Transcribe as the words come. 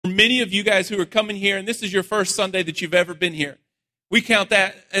many of you guys who are coming here, and this is your first Sunday that you've ever been here, we count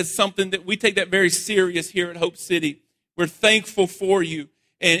that as something that we take that very serious here at Hope City. We're thankful for you.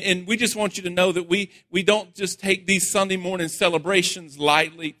 And we just want you to know that we don't just take these Sunday morning celebrations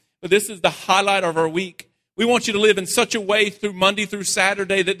lightly, but this is the highlight of our week. We want you to live in such a way through Monday through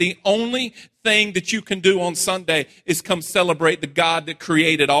Saturday that the only thing that you can do on Sunday is come celebrate the God that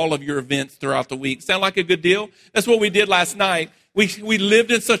created all of your events throughout the week. Sound like a good deal? That's what we did last night. We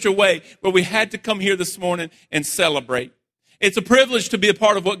lived in such a way where we had to come here this morning and celebrate. It's a privilege to be a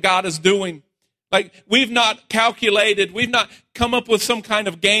part of what God is doing. Like, we've not calculated, we've not come up with some kind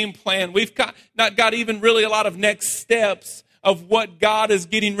of game plan. We've not got even really a lot of next steps of what God is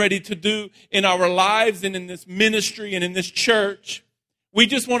getting ready to do in our lives and in this ministry and in this church. We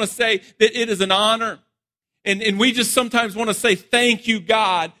just want to say that it is an honor. And we just sometimes want to say thank you,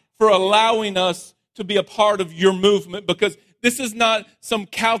 God, for allowing us to be a part of your movement, because this is not some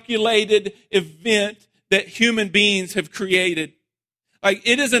calculated event that human beings have created. Like,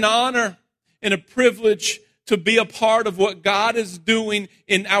 it is an honor and a privilege to be a part of what God is doing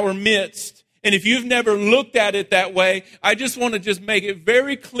in our midst. And if you've never looked at it that way, I just want to just make it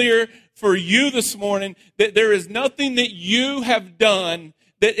very clear for you this morning that there is nothing that you have done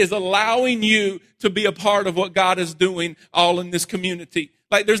that is allowing you to be a part of what God is doing all in this community.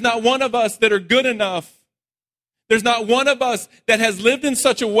 Like, there's not one of us that are good enough. There's not one of us that has lived in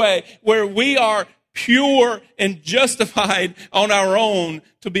such a way where we are pure and justified on our own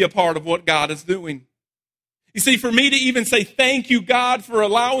to be a part of what God is doing. You see, for me to even say thank you, God, for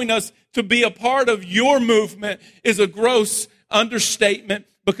allowing us to be a part of your movement is a gross understatement,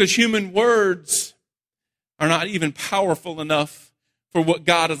 because human words are not even powerful enough for what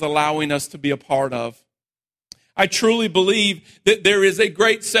God is allowing us to be a part of. I truly believe that there is a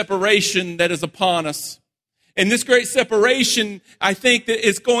great separation that is upon us. And this great separation, I think, that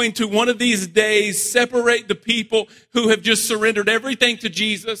is going to one of these days separate the people who have just surrendered everything to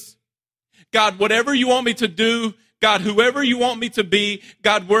Jesus. God, whatever you want me to do, God, whoever you want me to be,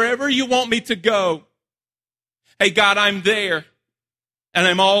 God, wherever you want me to go. Hey, God, I'm there and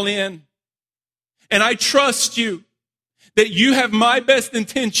I'm all in. And I trust you that you have my best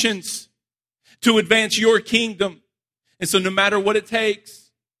intentions to advance your kingdom. And so no matter what it takes,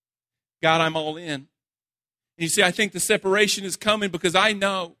 God, I'm all in. And you see, I think the separation is coming because I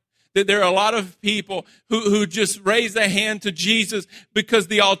know that there are a lot of people who just raise their hand to Jesus because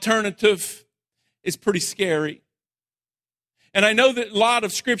the alternative is pretty scary. And I know that a lot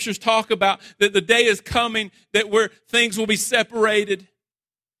of scriptures talk about that the day is coming that where things will be separated.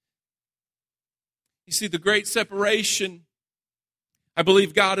 You see, the great separation, I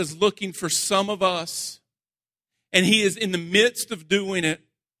believe God is looking for some of us, and He is in the midst of doing it,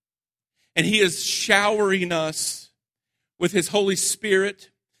 and He is showering us with His Holy Spirit,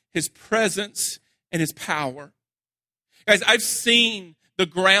 His presence, and His power. Guys, I've seen the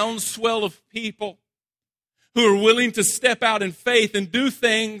groundswell of people who are willing to step out in faith and do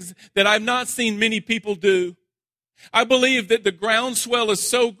things that I've not seen many people do. I believe that the groundswell is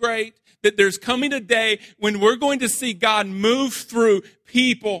so great that there's coming a day when we're going to see God move through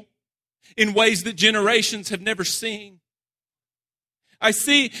people in ways that generations have never seen. I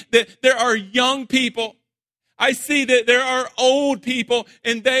see that there are young people. I see that there are old people,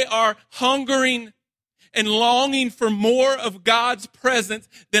 and they are hungering and longing for more of God's presence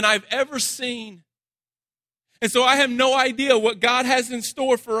than I've ever seen. And so I have no idea what God has in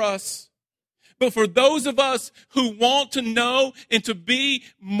store for us. But for those of us who want to know and to be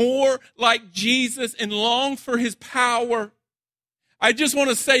more like Jesus and long for His power, I just want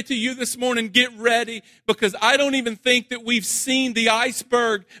to say to you this morning, get ready, because I don't even think that we've seen the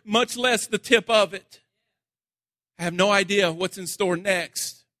iceberg, much less the tip of it. I have no idea what's in store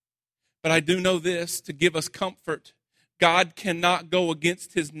next. But I do know this to give us comfort. God cannot go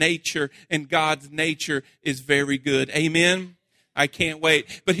against His nature, and God's nature is very good. Amen? I can't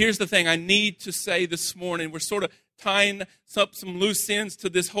wait. But here's the thing I need to say this morning. We're sort of tying up some loose ends to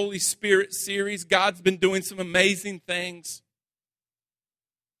this Holy Spirit series. God's been doing some amazing things.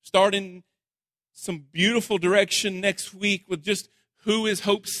 Starting some beautiful direction next week with just who is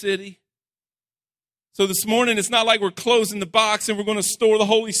Hope City. So this morning, it's not like we're closing the box and we're going to store the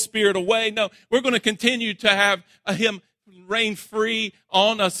Holy Spirit away. No, we're going to continue to have Him reign free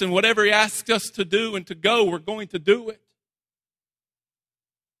on us, and whatever He asks us to do and to go, we're going to do it.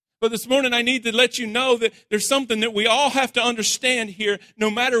 But this morning, I need to let you know that there's something that we all have to understand here, no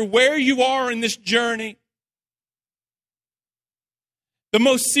matter where you are in this journey. The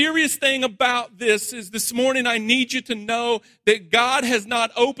most serious thing about this is this morning I need you to know that God has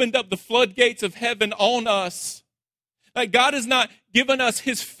not opened up the floodgates of heaven on us Like God has not given us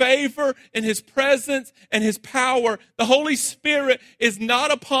his favor and his presence and his power. The Holy Spirit is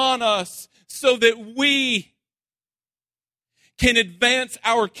not upon us so that we can advance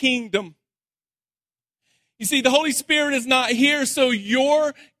our kingdom. You see, the Holy Spirit is not here so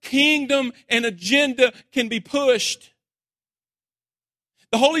your kingdom and agenda can be pushed.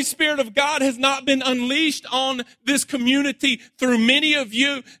 The Holy Spirit of God has not been unleashed on this community through many of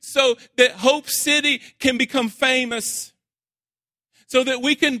you so that Hope City can become famous, so that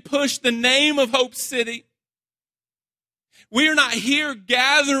we can push the name of Hope City. We are not here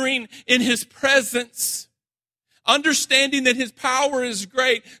gathering in his presence, understanding that his power is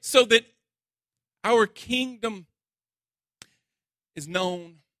great so that our kingdom is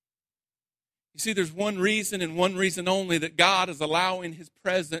known. You see, there's one reason and one reason only that God is allowing his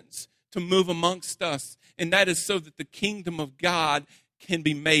presence to move amongst us, and that is so that the kingdom of God can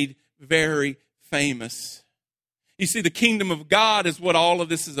be made very famous. You see, the kingdom of God is what all of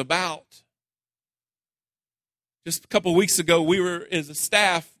this is about. Just a couple of weeks ago, we were, as a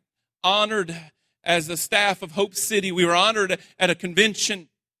staff, honored as a staff of Hope City. We were honored at a convention.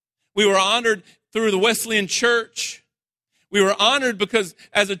 We were honored through the Wesleyan Church. We were honored because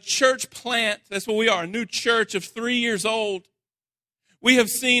as a church plant, that's what we are, a new church of 3 years old, we have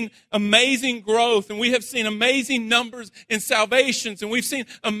seen amazing growth, and we have seen amazing numbers in salvations, and we've seen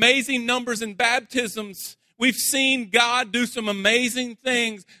amazing numbers in baptisms. We've seen God do some amazing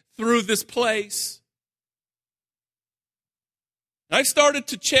things through this place. And I started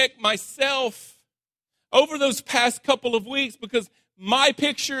to check myself over those past couple of weeks because my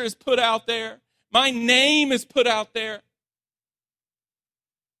picture is put out there. My name is put out there.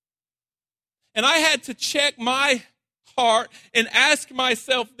 And I had to check my heart and ask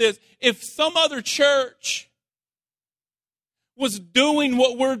myself this: if some other church was doing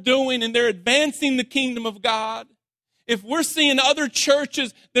what we're doing and they're advancing the kingdom of God, if we're seeing other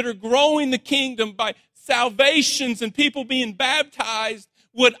churches that are growing the kingdom by salvations and people being baptized,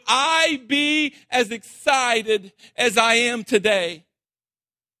 would I be as excited as I am today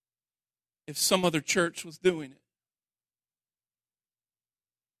if some other church was doing it?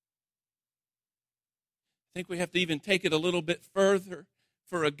 I think we have to even take it a little bit further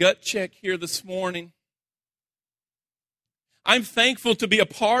for a gut check here this morning. I'm thankful to be a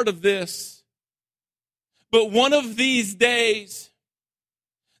part of this. But one of these days,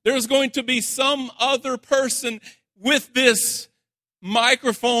 there's going to be some other person with this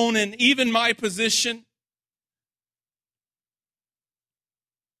microphone and even my position.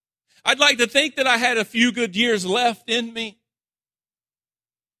 I'd like to think that I had a few good years left in me.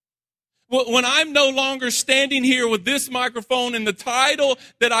 When I'm no longer standing here with this microphone and the title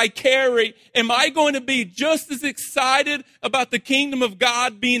that I carry, am I going to be just as excited about the kingdom of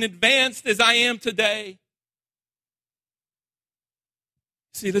God being advanced as I am today?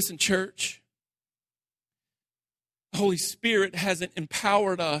 See, listen, church. The Holy Spirit hasn't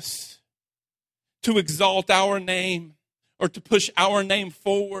empowered us to exalt our name or to push our name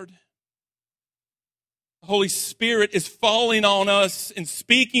forward. The Holy Spirit is falling on us and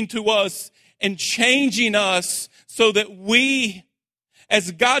speaking to us and changing us so that we, as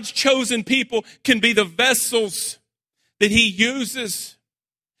God's chosen people, can be the vessels that he uses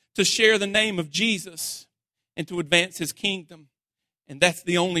to share the name of Jesus and to advance his kingdom. And that's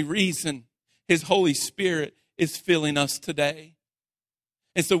the only reason his Holy Spirit is filling us today.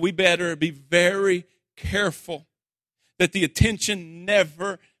 And so we better be very careful that the attention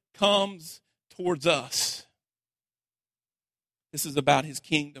never comes towards us. This is about his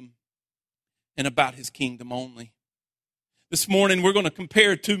kingdom and about his kingdom only. This morning we're going to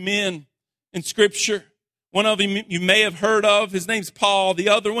compare two men in Scripture. One of them you may have heard of. His name's Paul. The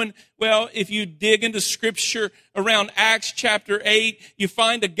other one, well, if you dig into Scripture around Acts chapter 8, you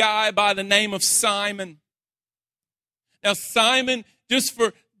find a guy by the name of Simon. Now Simon, just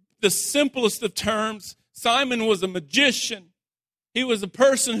for the simplest of terms, Simon was a magician. He was a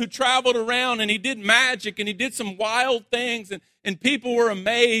person who traveled around and he did magic and he did some wild things and people were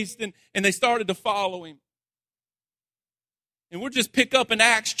amazed and they started to follow him. And we'll just pick up in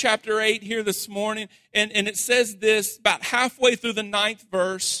Acts chapter 8 here this morning. And it says this about halfway through the 9th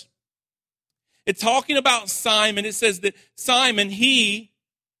verse. It's talking about Simon. It says that Simon, he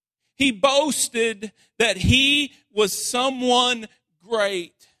boasted that he was someone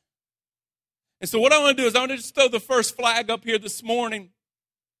great. And so what I want to do is I want to just throw the first flag up here this morning.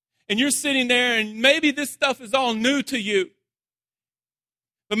 And you're sitting there and maybe this stuff is all new to you.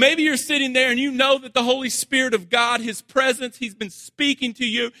 But maybe you're sitting there and you know that the Holy Spirit of God, His presence, He's been speaking to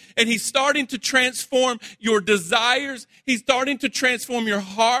you and He's starting to transform your desires. He's starting to transform your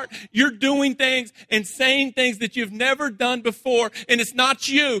heart. You're doing things and saying things that you've never done before. And it's not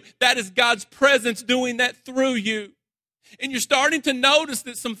you. That is God's presence doing that through you. And you're starting to notice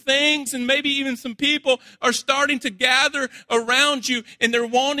that some things and maybe even some people are starting to gather around you and they're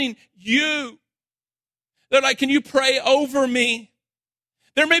wanting you. They're like, can you pray over me?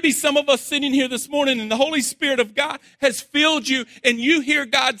 There may be some of us sitting here this morning and the Holy Spirit of God has filled you and you hear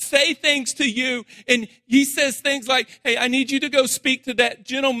God say things to you and He says things like, hey, I need you to go speak to that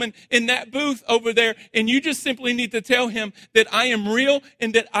gentleman in that booth over there, and you just simply need to tell him that I am real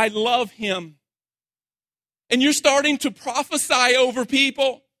and that I love him. And you're starting to prophesy over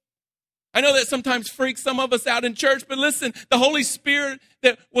people. I know that sometimes freaks some of us out in church, but listen, the Holy Spirit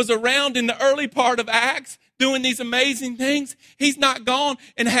that was around in the early part of Acts doing these amazing things, He's not gone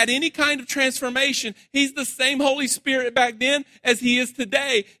and had any kind of transformation. He's the same Holy Spirit back then as He is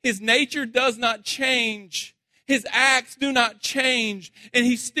today. His nature does not change. His acts do not change. And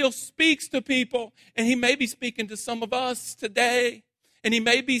He still speaks to people. And He may be speaking to some of us today. And He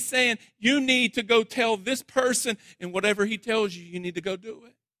may be saying, you need to go tell this person, and whatever He tells you, you need to go do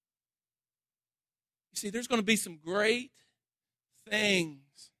it. You see, there's going to be some great things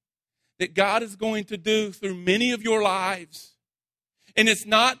that God is going to do through many of your lives. And it's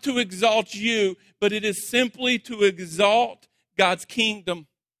not to exalt you, but it is simply to exalt God's kingdom.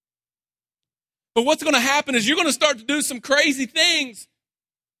 But what's going to happen is you're going to start to do some crazy things.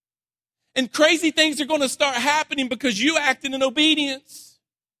 And crazy things are going to start happening because you acted in obedience.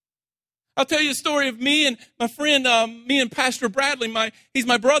 I'll tell you a story of me and my friend, me and Pastor Bradley. He's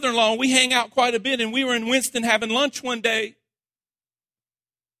my brother-in-law, and we hang out quite a bit. And we were in Winston having lunch one day.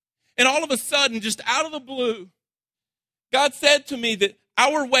 And all of a sudden, just out of the blue, God said to me that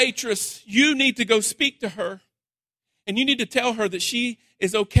our waitress, you need to go speak to her. And you need to tell her that she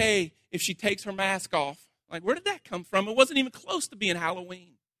is okay if she takes her mask off. Like, where did that come from? It wasn't even close to being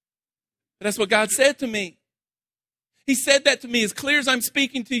Halloween. But that's what God said to me. He said that to me as clear as I'm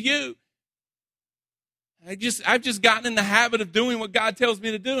speaking to you. I've just gotten in the habit of doing what God tells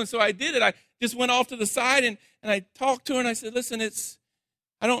me to do. And so I did it. I just went off to the side and I talked to her and I said, listen,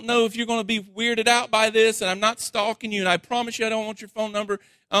 I don't know if you're going to be weirded out by this, and I'm not stalking you, and I promise you I don't want your phone number.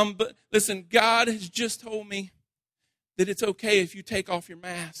 But listen, God has just told me that it's okay if you take off your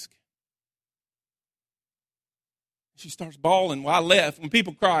mask. She starts bawling. Well, I left. When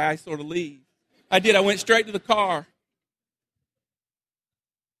people cry, I sort of leave. I did. I went straight to the car.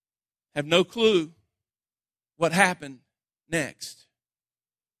 Have no clue what happened next.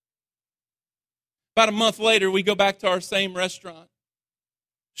 About a month later, we go back to our same restaurant.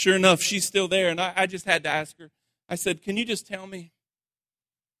 Sure enough, she's still there, and I just had to ask her. I said, can you just tell me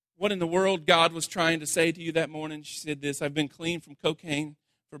what in the world God was trying to say to you that morning? She said this, I've been clean from cocaine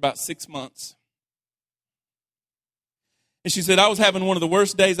for about 6 months. And she said, I was having one of the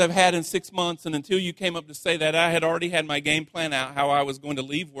worst days I've had in 6 months, and until you came up to say that, I had already had my game plan out, how I was going to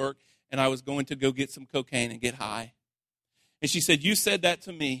leave work, and I was going to go get some cocaine and get high. And she said, you said that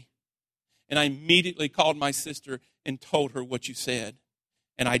to me, and I immediately called my sister and told her what you said.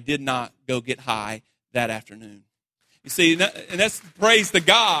 And I did not go get high that afternoon. You see, and that's praise to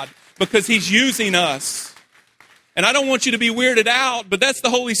God because He's using us. And I don't want you to be weirded out, but that's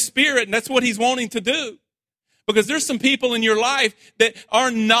the Holy Spirit, and that's what He's wanting to do. Because there's some people in your life that are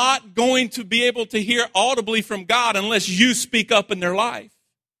not going to be able to hear audibly from God unless you speak up in their life.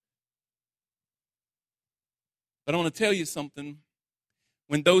 But I want to tell you something.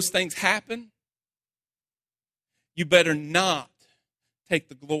 When those things happen, you better not take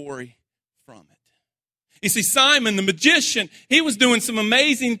the glory from it. You see, Simon, the magician, he was doing some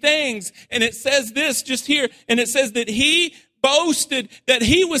amazing things. And it says this just here. And it says that he boasted that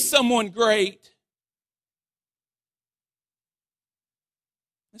he was someone great.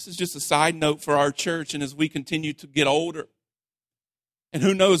 This is just a side note for our church. And as we continue to get older, and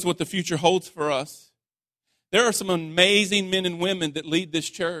who knows what the future holds for us, there are some amazing men and women that lead this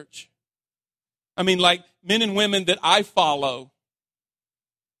church. I mean, like men and women that I follow,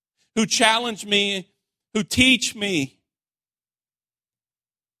 who challenge me, who teach me.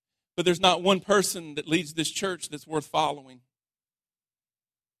 But there's not one person that leads this church that's worth following.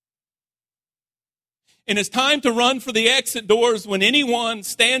 And it's time to run for the exit doors when anyone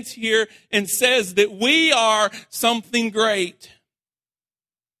stands here and says that we are something great.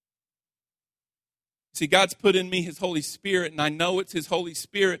 See, God's put in me His Holy Spirit, and I know it's His Holy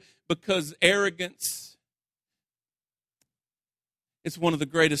Spirit because arrogance is one of the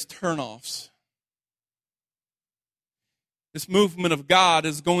greatest turnoffs. This movement of God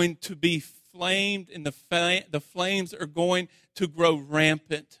is going to be flamed, and the flames are going to grow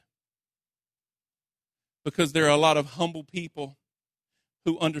rampant because there are a lot of humble people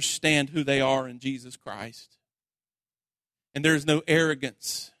who understand who they are in Jesus Christ. And there is no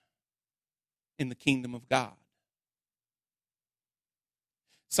arrogance in the kingdom of God.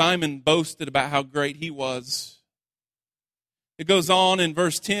 Simon boasted about how great he was. It goes on in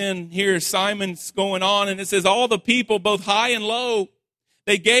verse 10. Here Simon's going on, and it says, all the people, both high and low,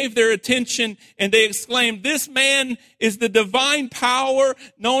 they gave their attention and they exclaimed, this man is the divine power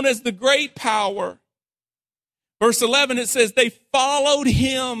known as the great power. Verse 11, it says, they followed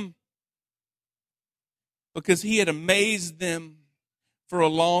him because he had amazed them for a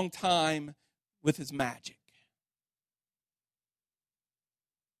long time with his magic.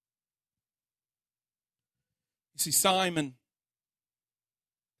 You see, Simon,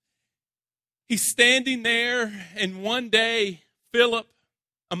 he's standing there, and one day, Philip,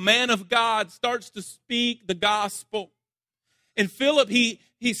 a man of God, starts to speak the gospel. And Philip,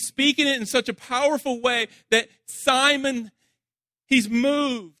 he's speaking it in such a powerful way that Simon, he's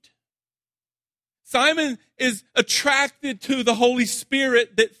moved. Simon is attracted to the Holy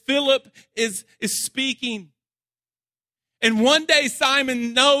Spirit that Philip is speaking. And one day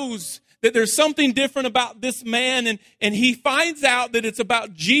Simon knows that there's something different about this man, and he finds out that it's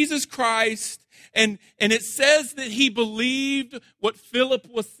about Jesus Christ, and it says that he believed what Philip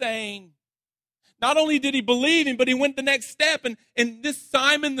was saying. Not only did he believe him, but he went the next step, and this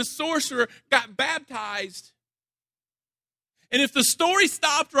Simon the sorcerer got baptized. And if the story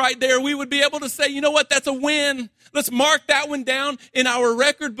stopped right there, we would be able to say, you know what, that's a win. Let's mark that one down in our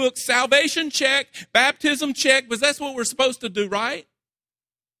record book. Salvation check, baptism check, because that's what we're supposed to do, right?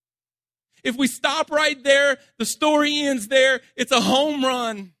 If we stop right there, the story ends there. It's a home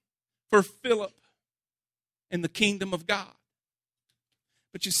run for Philip in the kingdom of God.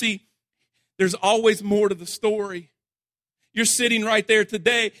 But you see, there's always more to the story. You're sitting right there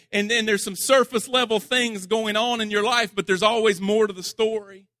today, and then there's some surface level things going on in your life, but there's always more to the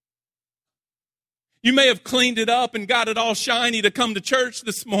story. You may have cleaned it up and got it all shiny to come to church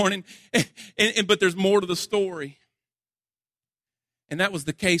this morning, but there's more to the story. And that was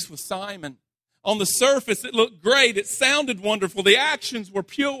the case with Simon. On the surface, it looked great. It sounded wonderful. The actions were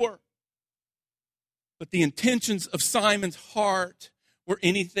pure. But the intentions of Simon's heart were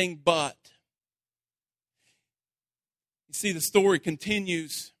anything but. You see, the story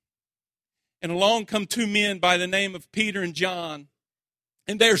continues. And along come two men by the name of Peter and John.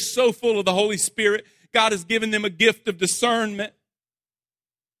 And they're so full of the Holy Spirit. God has given them a gift of discernment.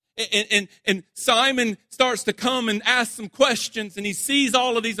 And Simon starts to come and ask some questions, and he sees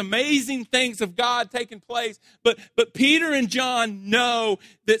all of these amazing things of God taking place. But Peter and John know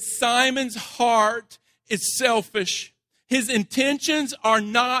that Simon's heart is selfish. His intentions are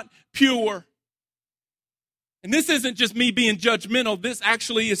not pure. And this isn't just me being judgmental. This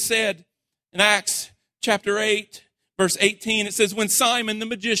actually is said in Acts chapter 8, verse 18. It says, when Simon the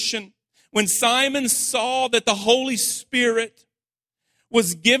magician, when Simon saw that the Holy Spirit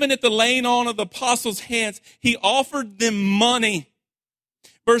was given at the laying on of the apostles' hands, he offered them money.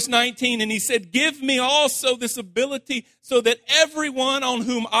 Verse 19, and he said, give me also this ability so that everyone on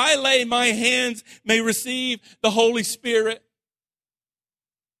whom I lay my hands may receive the Holy Spirit.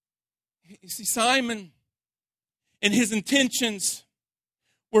 You see, Simon and his intentions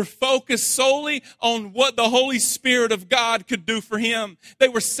were focused solely on what the Holy Spirit of God could do for him. They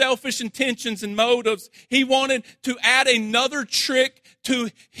were selfish intentions and motives. He wanted to add another trick to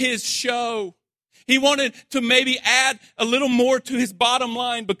his show. He wanted to maybe add a little more to his bottom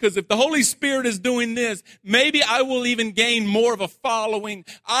line, because if the Holy Spirit is doing this, maybe I will even gain more of a following.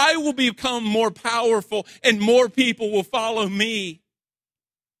 I will become more powerful and more people will follow me.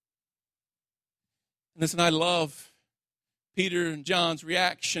 Listen, I love Peter and John's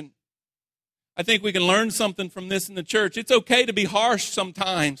reaction. I think we can learn something from this in the church. It's okay to be harsh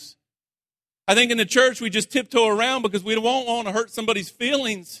sometimes. I think in the church we just tiptoe around because we don't want to hurt somebody's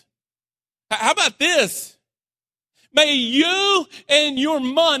feelings. How about this? May you and your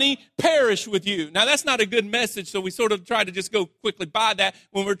money perish with you. Now that's not a good message, so we sort of try to just go quickly by that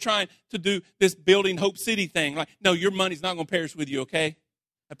when we're trying to do this Building Hope City thing. Like, no, your money's not going to perish with you, okay?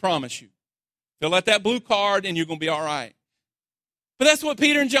 I promise you. Fill out that blue card and you're going to be all right. But that's what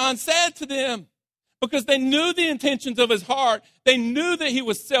Peter and John said to them, because they knew the intentions of his heart. They knew that he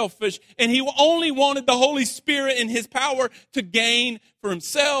was selfish, and he only wanted the Holy Spirit and his power to gain for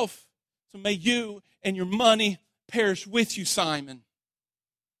himself. So may you and your money perish with you, Simon.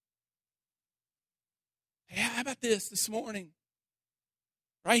 Hey, how about this morning?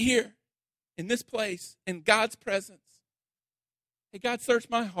 Right here, in this place, in God's presence. Hey, God, search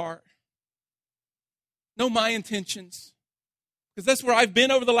my heart. Know my intentions. Because that's where I've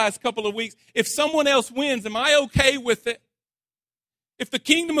been over the last couple of weeks. If someone else wins, am I okay with it? If the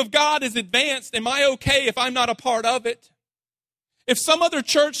kingdom of God is advanced, am I okay if I'm not a part of it? If some other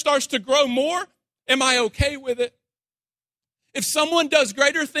church starts to grow more, am I okay with it? If someone does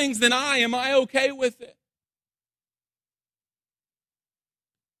greater things than I, am I okay with it?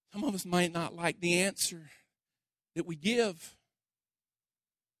 Some of us might not like the answer that we give.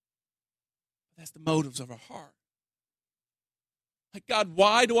 That's the motives of our heart. Like, God,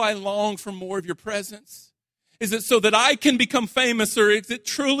 why do I long for more of your presence? Is it so that I can become famous, or is it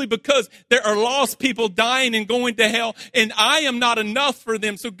truly because there are lost people dying and going to hell and I am not enough for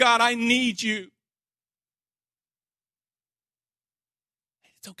them? So God, I need you.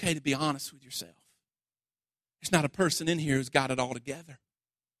 It's okay to be honest with yourself. There's not a person in here who's got it all together.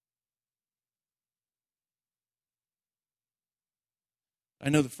 I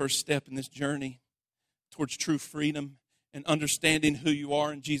know the first step in this journey towards true freedom and understanding who you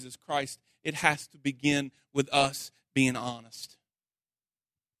are in Jesus Christ, it has to begin with us being honest.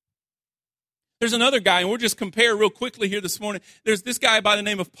 There's another guy, and we'll just compare real quickly here this morning. There's this guy by the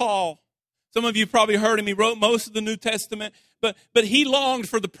name of Paul. Some of you probably heard him. He wrote most of the New Testament, but he longed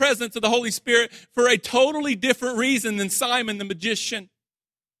for the presence of the Holy Spirit for a totally different reason than Simon the magician.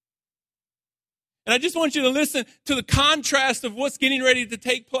 And I just want you to listen to the contrast of what's getting ready to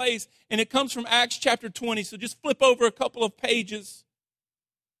take place. And it comes from Acts chapter 20. So just flip over a couple of pages.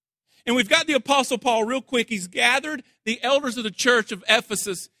 And we've got the Apostle Paul real quick. He's gathered the elders of the church of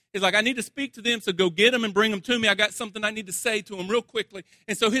Ephesus. He's like, I need to speak to them, so go get them and bring them to me. I got something I need to say to them real quickly.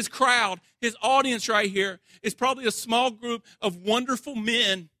 And so his crowd, his audience right here, is probably a small group of wonderful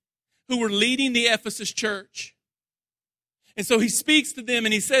men who were leading the Ephesus church. And so he speaks to them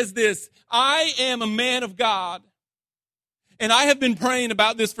and he says this, I am a man of God, and I have been praying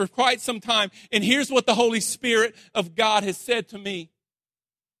about this for quite some time, and here's what the Holy Spirit of God has said to me.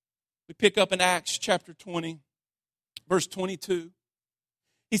 We pick up in Acts chapter 20, verse 22.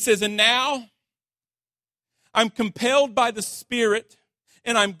 He says, and now I'm compelled by the Spirit,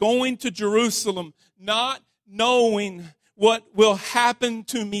 and I'm going to Jerusalem, not knowing what will happen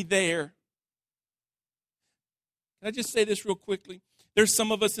to me there. Can I just say this real quickly? There's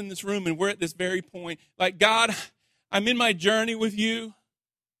some of us in this room, and we're at this very point. Like, God, I'm in my journey with you.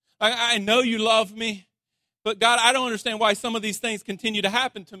 I know you love me. But God, I don't understand why some of these things continue to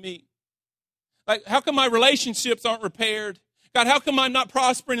happen to me. Like, how come my relationships aren't repaired? God, how come I'm not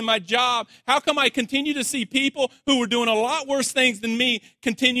prospering in my job? How come I continue to see people who are doing a lot worse things than me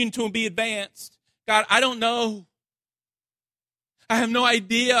continuing to be advanced? God, I don't know. I have no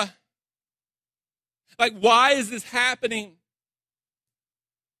idea. Like, why is this happening?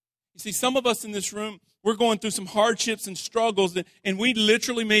 You see, some of us in this room, we're going through some hardships and struggles, and we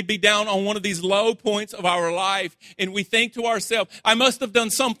literally may be down on one of these low points of our life, and we think to ourselves, I must have done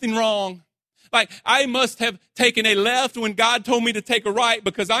something wrong. Like, I must have taken a left when God told me to take a right,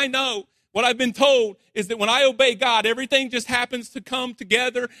 because I know what I've been told is that when I obey God, everything just happens to come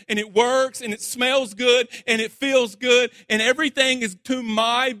together, and it works, and it smells good, and it feels good, and everything is to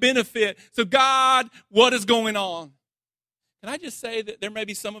my benefit. So God, what is going on? Can I just say that there may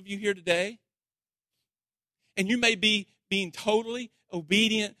be some of you here today, and you may be being totally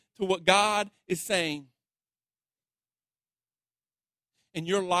obedient to what God is saying. And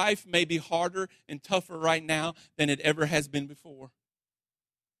your life may be harder and tougher right now than it ever has been before.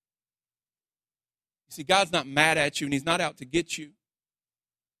 You see, God's not mad at you, and He's not out to get you.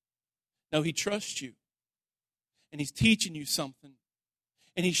 No, He trusts you. And He's teaching you something.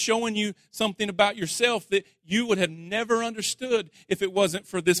 And He's showing you something about yourself that you would have never understood if it wasn't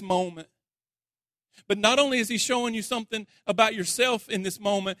for this moment. But not only is He showing you something about yourself in this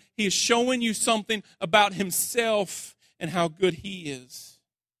moment, He is showing you something about Himself and how good He is.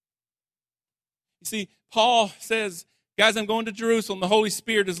 You see, Paul says, guys, I'm going to Jerusalem. The Holy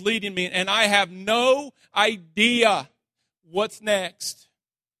Spirit is leading me, and I have no idea what's next.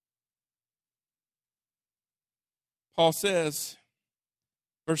 Paul says,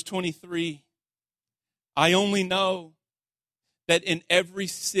 verse 23, I only know that in every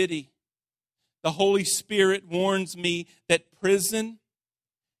city, the Holy Spirit warns me that prison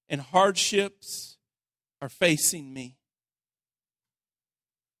and hardships are facing me.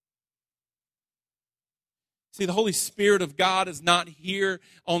 See, the Holy Spirit of God is not here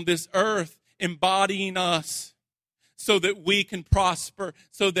on this earth embodying us so that we can prosper,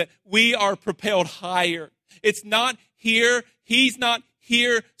 so that we are propelled higher. It's not here. He's not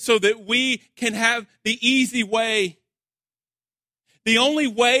here so that we can have the easy way. The only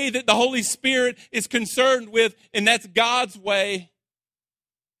way that the Holy Spirit is concerned with, and that's God's way,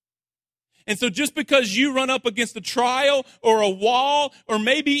 And so just because you run up against a trial or a wall or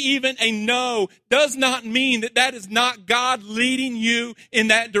maybe even a no does not mean that that is not God leading you in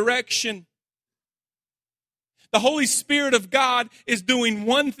that direction. The Holy Spirit of God is doing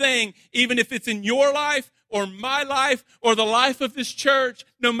one thing, even if it's in your life or my life or the life of this church,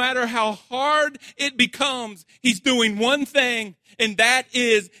 no matter how hard it becomes, He's doing one thing, and that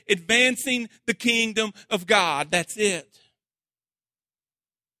is advancing the kingdom of God. That's it.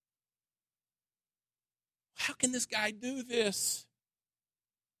 How can this guy do this?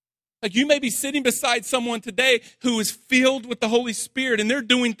 Like, you may be sitting beside someone today who is filled with the Holy Spirit, and they're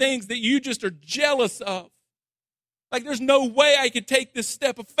doing things that you just are jealous of. Like, there's no way I could take this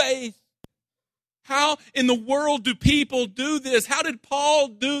step of faith. How in the world do people do this? How did Paul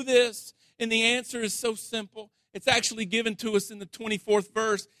do this? And the answer is so simple. It's actually given to us in the 24th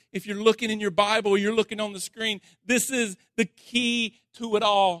verse. If you're looking in your Bible or you're looking on the screen, this is the key to it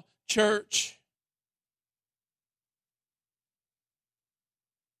all, church.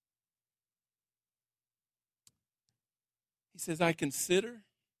 He says, I consider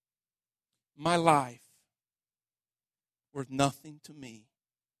my life worth nothing to me,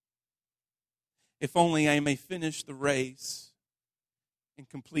 if only I may finish the race and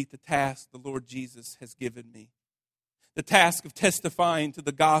complete the task the Lord Jesus has given me. The task of testifying to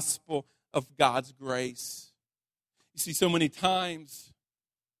the gospel of God's grace. You see, so many times,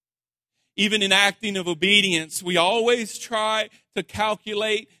 even in acting of obedience, we always try to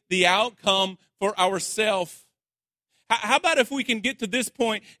calculate the outcome for ourselves. How about if we can get to this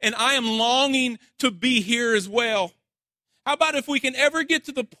point, and I am longing to be here as well? How about if we can ever get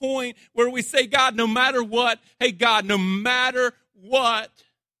to the point where we say, God, no matter what, hey, God, no matter what,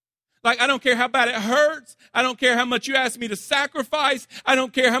 like, I don't care how bad it hurts. I don't care how much you ask me to sacrifice. I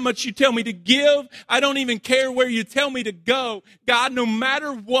don't care how much you tell me to give. I don't even care where you tell me to go. God, no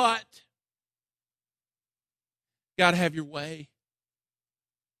matter what, God, have your way.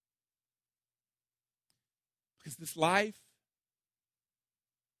 Because this life,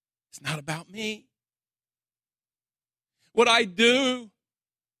 it's not about me. What I do,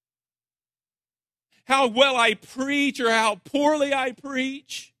 how well I preach or how poorly I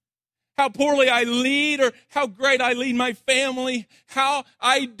preach, how poorly I lead or how great I lead my family, how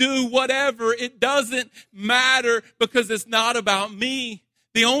I do whatever, it doesn't matter because it's not about me.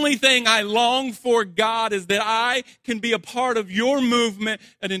 The only thing I long for, God, is that I can be a part of your movement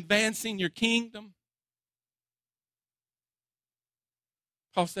and advancing your kingdom.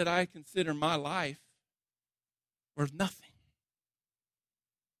 Paul said, I consider my life worth nothing.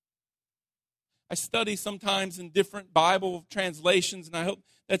 I study sometimes in different Bible translations, and I hope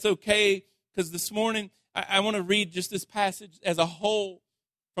that's okay, because this morning I want to read just this passage as a whole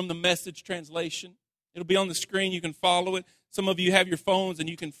from the Message translation. It'll be on the screen. You can follow it. Some of you have your phones, and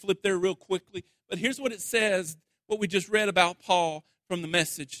you can flip there real quickly. But here's what it says, what we just read about Paul from the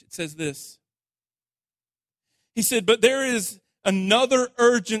Message. It says this. He said, but there is another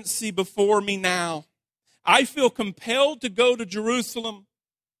urgency before me now. I feel compelled to go to Jerusalem.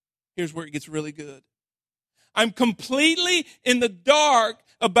 Here's where it gets really good. I'm completely in the dark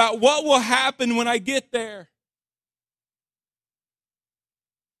about what will happen when I get there.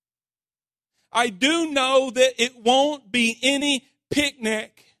 I do know that it won't be any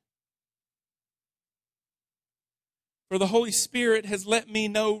picnic. For the Holy Spirit has let me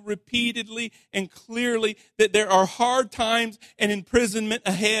know repeatedly and clearly that there are hard times and imprisonment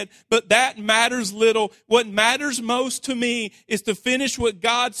ahead, but that matters little. What matters most to me is to finish what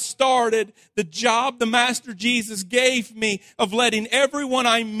God started, the job the Master Jesus gave me of letting everyone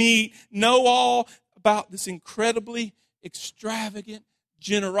I meet know all about this incredibly extravagant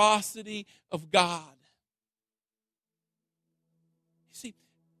generosity of God.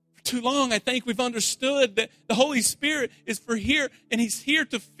 Too long, I think we've understood that the Holy Spirit is for here, and He's here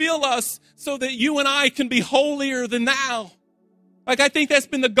to fill us so that you and I can be holier than thou. Like, I think that's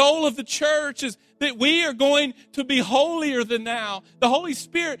been the goal of the church, is that we are going to be holier than thou. The Holy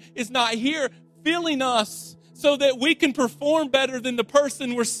Spirit is not here filling us so that we can perform better than the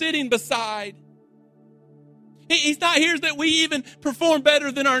person we're sitting beside. He's not here that we even perform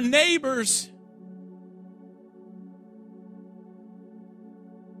better than our neighbors.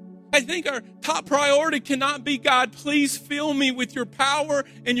 I think our top priority cannot be, God, please fill me with your power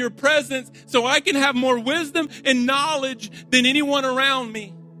and your presence so I can have more wisdom and knowledge than anyone around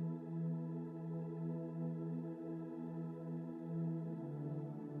me.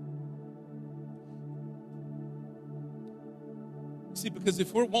 See, because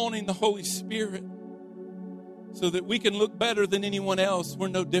if we're wanting the Holy Spirit so that we can look better than anyone else, we're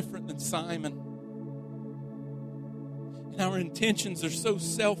no different than Simon. And our intentions are so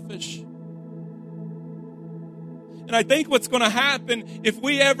selfish. And I think what's going to happen if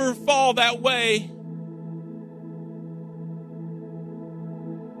we ever fall that way,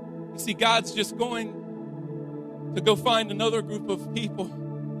 you see, God's just going to go find another group of people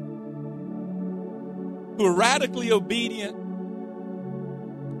who are radically obedient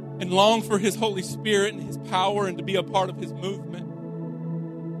and long for His Holy Spirit and His power and to be a part of His movement,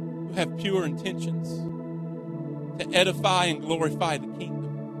 who have pure intentions to edify and glorify the kingdom.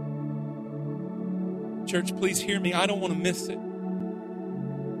 Church, please hear me. I don't want to miss it,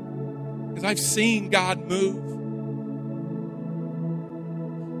 because I've seen God move,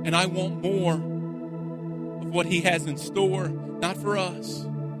 and I want more of what He has in store, not for us,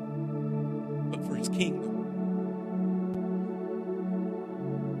 but for His kingdom.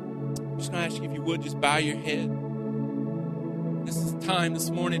 I'm just going to ask you, if you would, just bow your head. This is time this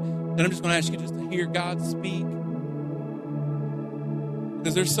morning that I'm just going to ask you just to hear God speak.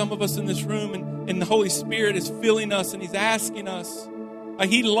 Because there's some of us in this room, and the Holy Spirit is filling us, and He's asking us.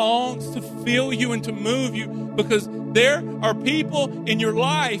 He longs to fill you and to move you, because there are people in your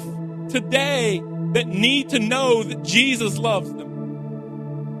life today that need to know that Jesus loves them.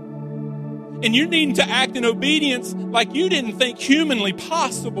 And you're needing to act in obedience like you didn't think humanly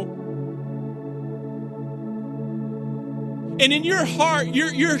possible. And in your heart,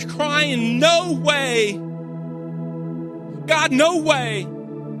 you're crying, no way. God, no way.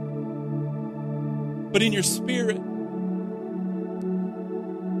 But in your spirit,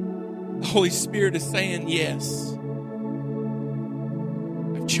 the Holy Spirit is saying, yes,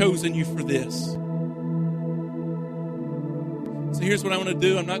 I've chosen you for this. So here's what I want to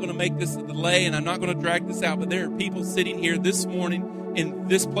do. I'm not going to make this a delay, and I'm not going to drag this out, but there are people sitting here this morning in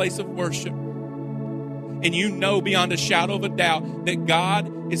this place of worship, and you know beyond a shadow of a doubt that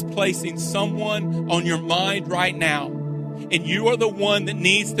God is placing someone on your mind right now. And you are the one that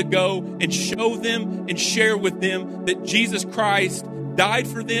needs to go and show them and share with them that Jesus Christ died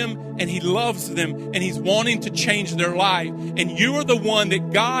for them and He loves them and He's wanting to change their life. And you are the one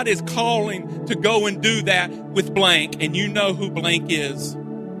that God is calling to go and do that with blank. And you know who blank is.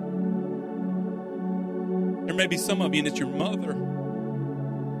 There may be some of you, and it's your mother.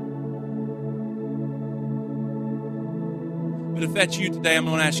 But if that's you today, I'm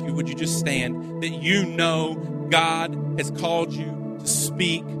going to ask you, would you just stand? That you know God has called you to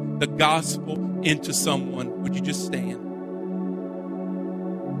speak the gospel into someone. Would you just stand?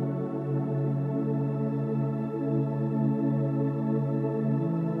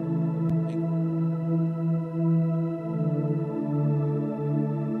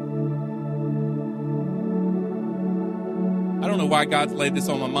 I don't know why God's laid this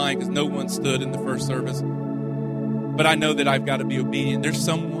on my mind, because no one stood in the first service. But I know that I've got to be obedient. There's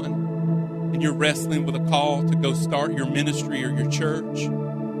someone, and you're wrestling with a call to go start your ministry or your church.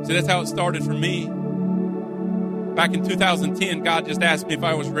 See, that's how it started for me. Back in 2010, God just asked me if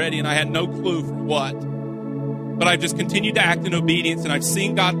I was ready, and I had no clue for what. But I've just continued to act in obedience, and I've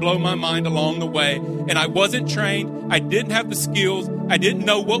seen God blow my mind along the way. And I wasn't trained. I didn't have the skills. I didn't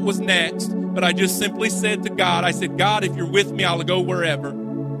know what was next. But I just simply said to God, I said, God, if you're with me, I'll go wherever.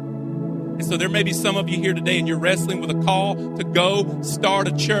 And so there may be some of you here today, and you're wrestling with a call to go start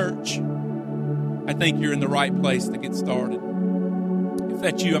a church. I think you're in the right place to get started. If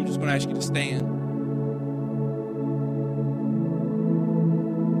that's you, I'm just going to ask you to stand.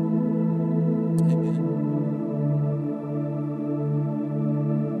 Amen.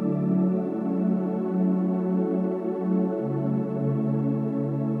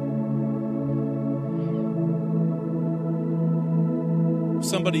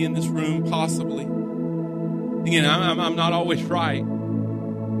 Somebody in this room, possibly. Again, I'm not always right,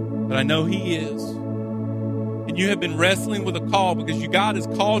 but I know He is. And you have been wrestling with a call because God has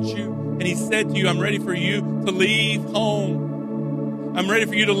called you, and He said to you, I'm ready for you to leave home. I'm ready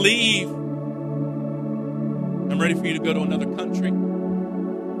for you to leave. I'm ready for you to go to another country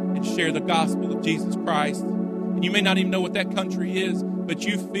and share the gospel of Jesus Christ. And you may not even know what that country is, but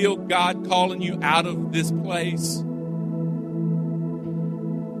you feel God calling you out of this place.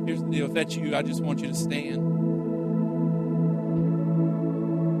 Here's the deal. If that's you, I just want you to stand.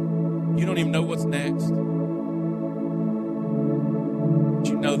 You don't even know what's next. But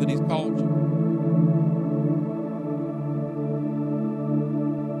you know that He's called you.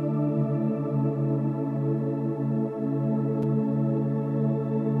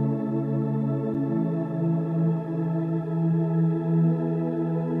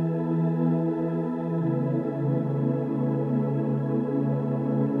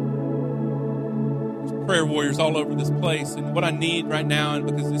 Prayer warriors all over this place, and what I need right now, and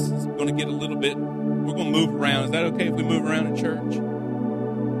because this is going to get a little bit, we're going to move around. Is that okay if we move around in church?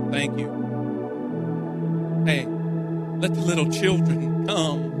 Thank you. Hey, Let the little children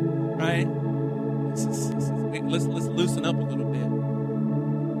come, right? Let's loosen up a little bit.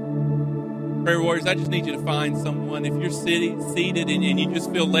 Prayer warriors, I just need you to find someone. If you're seated and you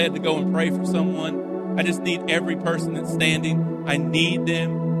just feel led to go and pray for someone, I just need every person that's standing. I need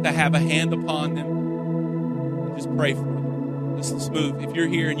them to have a hand upon them and just pray for them. Just move. If you're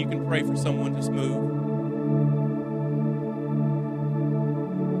here and you can pray for someone, just move.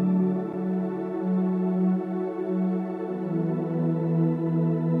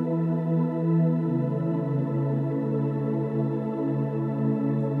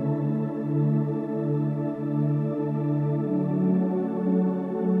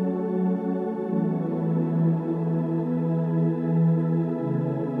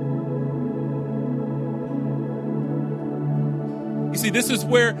 See, this is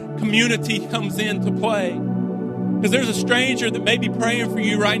where community comes into play. Because there's a stranger that may be praying for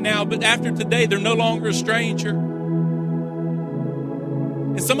you right now, but after today, they're no longer a stranger.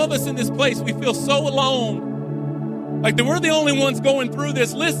 And some of us in this place, we feel so alone. Like that we're the only ones going through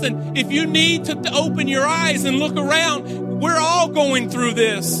this. Listen, if you need to open your eyes and look around, we're all going through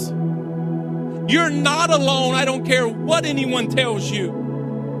this. You're not alone. I don't care what anyone tells you.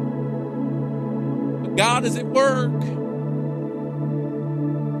 But God is at work.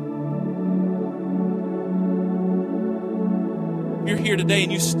 If you're here today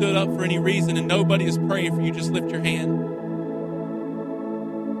and you stood up for any reason and nobody is praying for you, just lift your hand.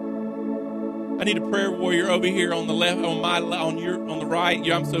 I need a prayer warrior over here on the left, on the right.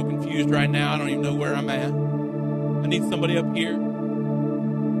 Yeah, I'm so confused right now. I don't even know where I'm at. I need somebody up here.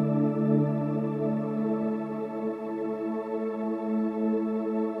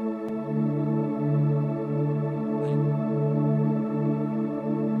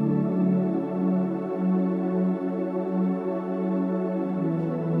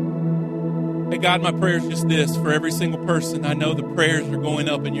 Hey, God, my prayer is just this. For every single person, I know the prayers are going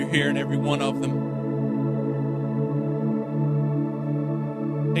up and you're hearing every one of them.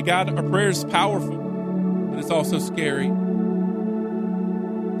 Hey, God, our prayer is powerful, but it's also scary.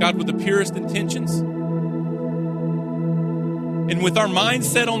 God, with the purest intentions and with our mind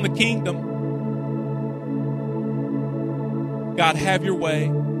set on the kingdom, God, have your way.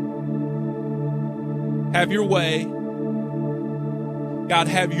 Have your way. God,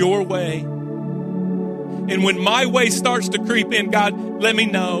 have your way. And when my way starts to creep in, God, let me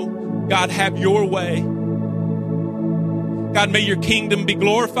know. God, have your way. God, may your kingdom be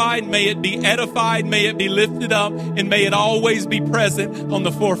glorified. May it be edified. May it be lifted up. And may it always be present on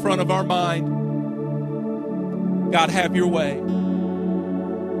the forefront of our mind. God, have your way.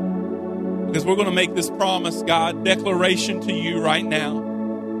 Because we're going to make this promise, God, declaration to you right now.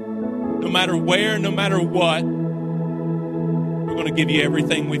 No matter where, no matter what, we're going to give you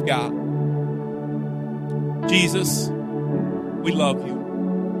everything we've got. Jesus, we love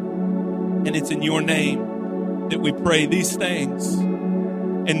you. And it's in your name that we pray these things.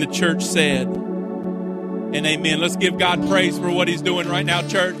 And the church said, and amen. Let's give God praise for what he's doing right now,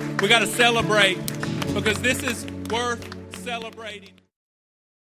 church. We got to celebrate because this is worth celebrating.